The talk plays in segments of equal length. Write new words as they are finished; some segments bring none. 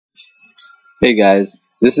Hey guys,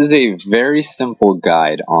 this is a very simple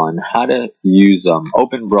guide on how to use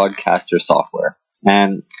Open Broadcaster software.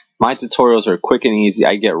 And my tutorials are quick and easy.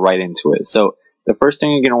 I get right into it. So the first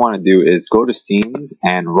thing you're going to want to do is go to Scenes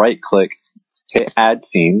and right click, hit Add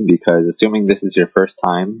Scene, because assuming this is your first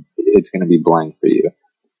time, it's going to be blank for you.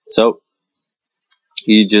 So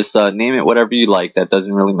you just name it whatever you like. That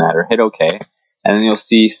doesn't really matter. Hit OK. And then you'll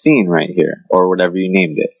see Scene right here, or whatever you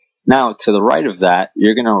named it. Now, to the right of that,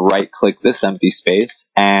 you're going to right-click this empty space,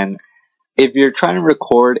 and if you're trying to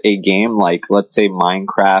record a game like, let's say,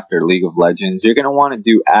 Minecraft or League of Legends, you're going to want to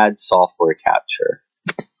do Add Software Capture.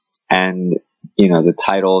 And, the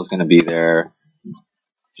title is going to be there.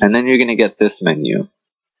 And then you're going to get this menu.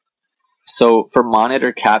 So for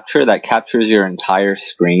Monitor Capture, that captures your entire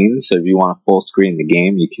screen. So if you want to full screen the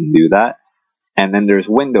game, you can do that. And then there's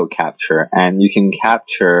Window Capture, and you can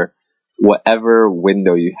capture whatever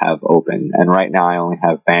window you have open. And right now I only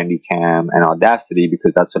have Bandicam and Audacity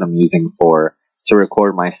because that's what I'm using to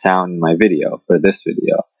record my sound in my video, for this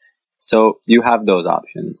video. So you have those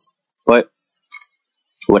options. But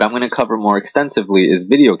what I'm going to cover more extensively is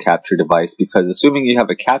Video Capture Device, because assuming you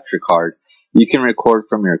have a capture card, you can record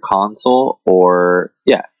from your console or,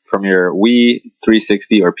 from your Wii,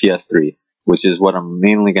 360, or PS3, which is what I'm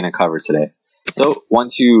mainly going to cover today. So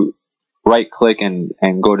once you right click and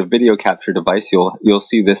go to Video Capture Device, you'll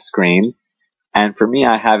see this screen. And for me,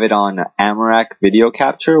 I have it on Amarac Video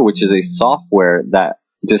Capture, which is a software that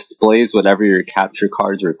displays whatever your capture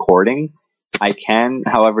card's recording. I can,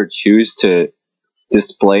 however, choose to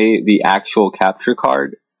display the actual capture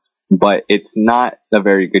card, but it's not a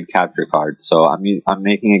very good capture card. So I'm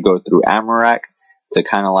making it go through Amarac to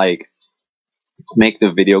kind of like make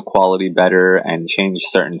the video quality better and change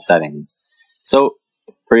certain settings. So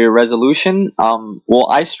for your resolution,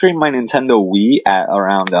 I stream my Nintendo Wii at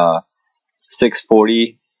around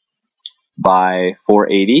 640 by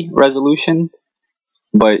 480 resolution,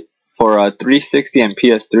 but for 360 and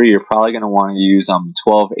PS3, you're probably going to want to use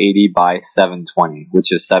 1280 by 720,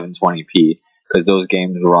 which is 720p, because those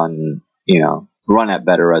games run at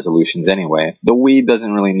better resolutions anyway. The Wii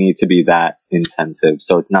doesn't really need to be that intensive,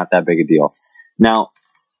 so it's not that big a deal. Now,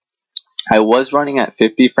 I was running at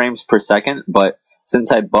 50 frames per second, but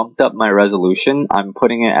since I bumped up my resolution, I'm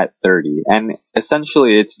putting it at 30. And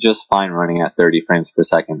essentially, it's just fine running at 30 frames per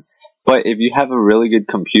second. But if you have a really good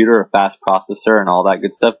computer, a fast processor, and all that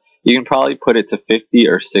good stuff, you can probably put it to 50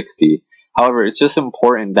 or 60. However, it's just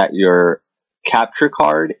important that your capture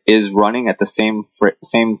card is running at the same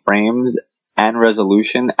frames and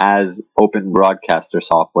resolution as Open Broadcaster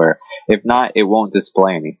software. If not, it won't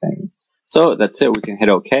display anything. So that's it. We can hit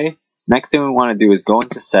OK. Next thing we want to do is go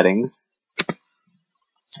into Settings,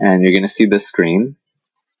 and you're going to see this screen.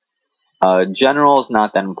 General is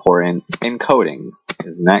not that important. Encoding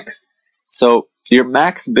is next. So your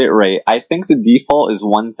max bitrate, I think the default is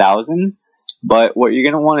 1000, but what you're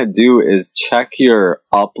going to want to do is check your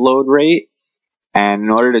upload rate, and in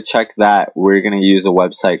order to check that, we're going to use a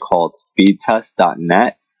website called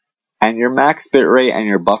speedtest.net, and your max bitrate and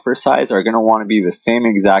your buffer size are going to want to be the same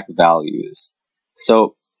exact values.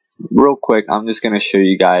 So real quick, I'm just going to show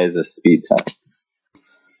you guys a speed test.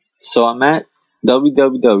 So I'm at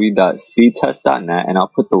www.speedtest.net, and I'll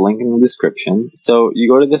put the link in the description. So you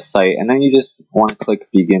go to the site, and then you just want to click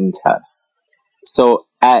Begin Test. So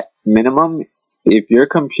at minimum, if your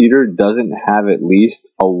computer doesn't have at least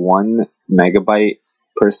a 1 megabyte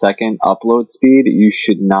per second upload speed, you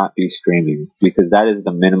should not be streaming, because that is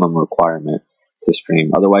the minimum requirement to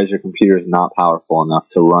stream. Otherwise, your computer is not powerful enough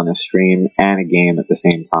to run a stream and a game at the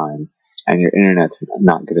same time, and your internet's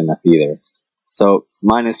not good enough either. So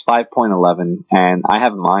mine is 5.11, and I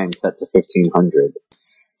have mine set to 1500.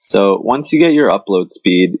 So once you get your upload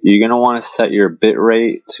speed, you're going to want to set your bit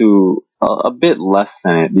rate to a bit less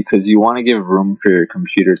than it, because you want to give room for your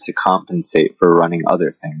computer to compensate for running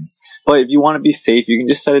other things. But if you want to be safe, you can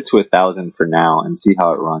just set it to 1000 for now and see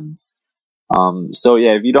how it runs.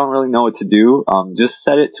 If you don't really know what to do, just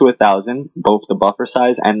set it to 1000, both the buffer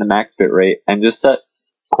size and the max bit rate, and just set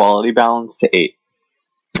quality balance to 8.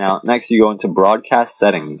 Now, next you go into broadcast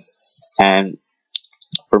settings, and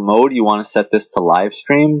for mode, you want to set this to live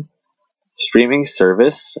streaming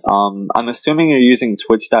service. I'm assuming you're using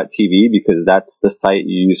twitch.tv, because that's the site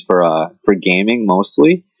you use for gaming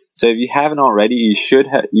mostly. So if you haven't already, you should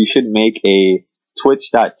make a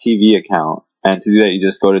twitch.tv account. And to do that, you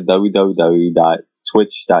just go to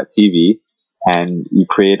www.twitch.tv, and you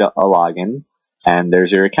create a login, and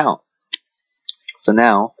there's your account. So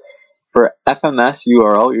now, for FMS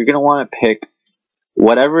URL, you're going to want to pick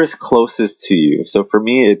whatever is closest to you. So for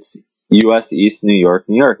me, it's US East New York,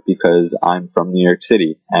 because I'm from New York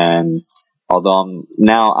City, and Although I'm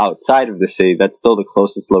now outside of the city, that's still the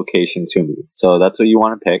closest location to me. So that's what you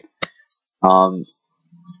want to pick.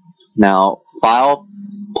 Now, file,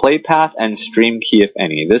 play path, and stream key, if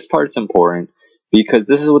any. This part's important because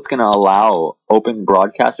this is what's going to allow Open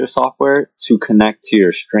Broadcaster software to connect to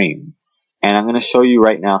your stream. And I'm going to show you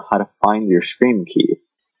right now how to find your stream key.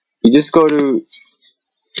 You just go to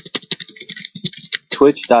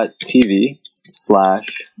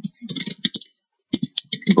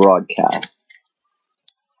twitch.tv/broadcast.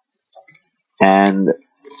 And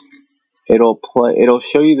it'll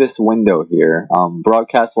show you this window here,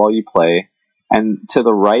 broadcast while you play, and to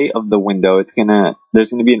the right of the window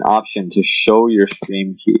there's gonna be an option to show your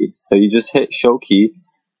stream key. So you just hit show key,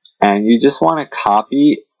 and you just want to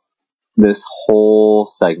copy this whole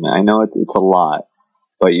segment. I know it's a lot,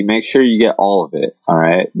 but you make sure you get all of it,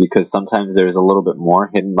 alright? Because sometimes there's a little bit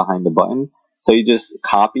more hidden behind the button. So you just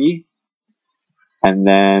copy, and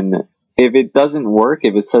then if it doesn't work,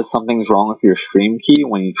 if it says something's wrong with your stream key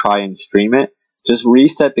when you try and stream it, just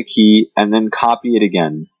reset the key and then copy it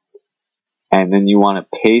again. And then you want to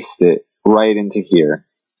paste it right into here.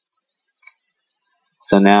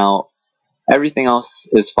 So now everything else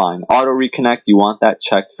is fine. Auto reconnect, you want that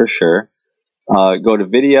checked for sure. Go to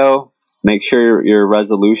video, make sure your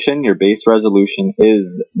resolution, your base resolution,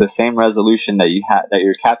 is the same resolution that that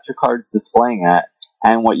your capture card's displaying at,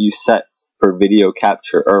 and what you set for video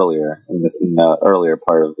capture earlier in the earlier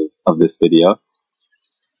part of this video.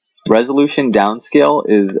 Resolution downscale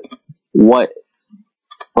is what,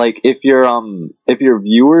 like, if your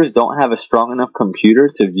viewers don't have a strong enough computer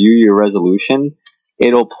to view your resolution,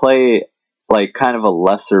 it'll play like kind of a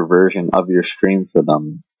lesser version of your stream for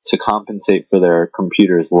them to compensate for their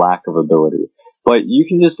computer's lack of ability. But you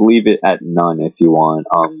can just leave it at none if you want.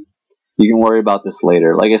 You can worry about this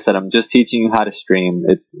later. Like I said, I'm just teaching you how to stream.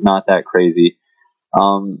 It's not that crazy.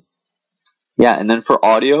 Yeah, and then for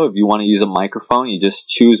audio, if you want to use a microphone, you just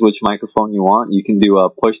choose which microphone you want. You can do a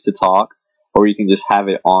push to talk, or you can just have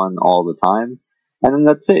it on all the time. And then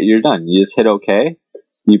that's it. You're done. You just hit OK.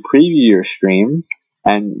 You preview your stream,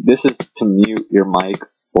 and this is to mute your mic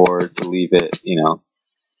or to leave it,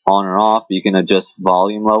 on or off. You can adjust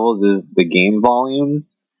volume levels. This is the game volume,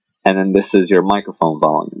 and then this is your microphone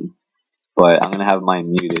volume. But I'm going to have mine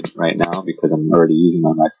muted right now because I'm already using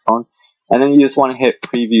my microphone. And then you just want to hit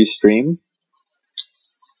preview stream,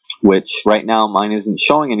 which right now mine isn't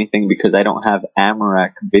showing anything because I don't have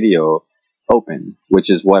Amarek video open, which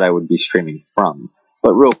is what I would be streaming from.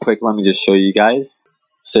 But real quick, let me just show you guys.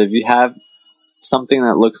 So if you have something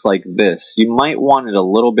that looks like this, you might want it a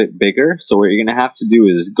little bit bigger. So what you're going to have to do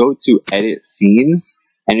is go to edit scene,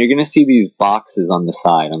 and you're going to see these boxes on the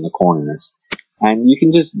side, on the corners. And you can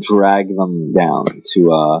just drag them down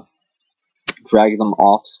to drag them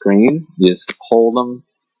off screen. You just hold them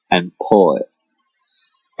and pull it.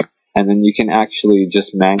 And then you can actually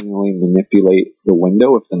just manually manipulate the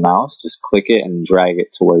window with the mouse. Just click it and drag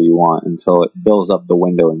it to where you want until it fills up the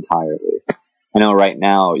window entirely. I know right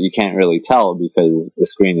now you can't really tell because the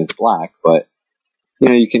screen is black, but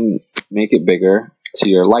you can make it bigger to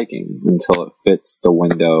your liking until it fits the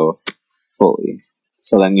window fully.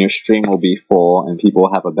 So then your stream will be full and people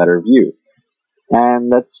will have a better view.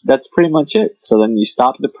 And that's pretty much it. So then you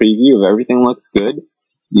stop the preview. If everything looks good,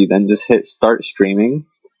 you then just hit start streaming.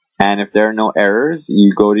 And if there are no errors,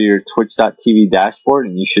 you go to your twitch.tv dashboard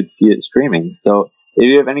and you should see it streaming. So if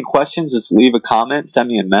you have any questions, just leave a comment, send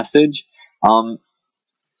me a message.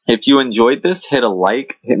 If you enjoyed this, hit a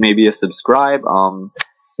like, hit maybe a subscribe.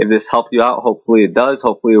 If this helped you out, hopefully it does.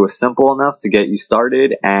 Hopefully it was simple enough to get you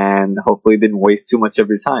started, and hopefully it didn't waste too much of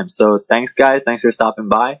your time. So thanks, guys. Thanks for stopping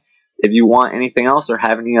by. If you want anything else or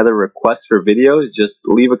have any other requests for videos, just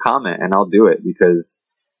leave a comment and I'll do it because,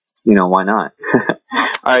 why not?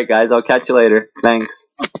 Alright, guys. I'll catch you later. Thanks.